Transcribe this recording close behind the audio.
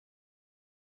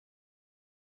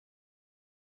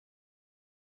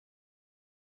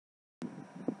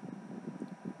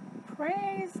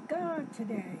Praise God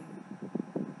today.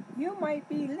 You might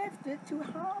be lifted to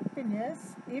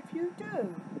happiness if you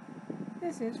do.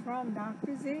 This is from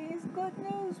Dr. Z's Good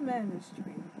News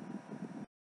Ministry.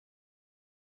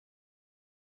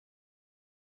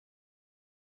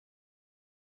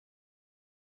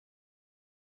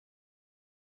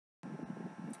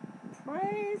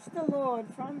 Praise the Lord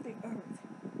from the earth,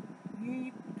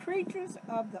 ye creatures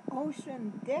of the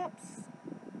ocean depths,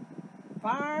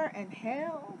 fire and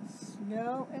hail,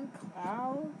 snow and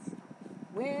clouds,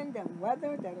 wind and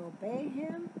weather that obey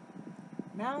him,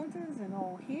 mountains and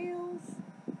all hills,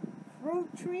 fruit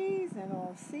trees and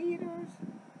all cedars,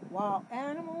 wild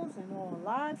animals and all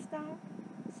livestock,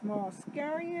 small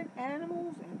scurrying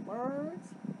animals and birds,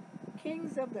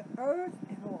 kings of the earth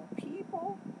and all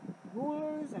people,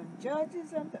 rulers and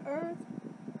judges of the earth,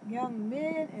 young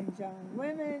men and young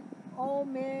women, old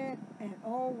men and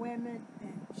old women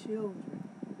and children.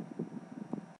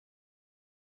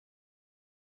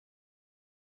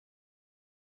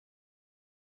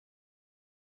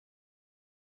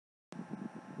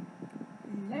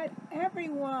 Let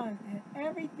everyone and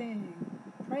everything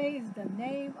praise the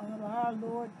name of our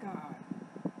Lord God,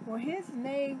 for his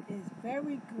name is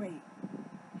very great.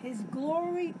 His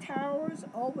glory towers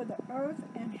over the earth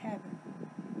and heaven.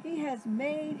 He has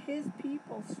made his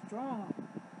people strong,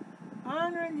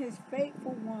 honoring his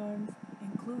faithful ones,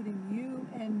 including you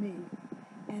and me,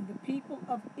 and the people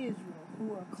of Israel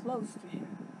who are close to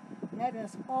him. Let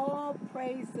us all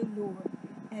praise the Lord,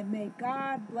 and may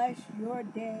God bless your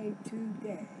day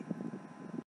today.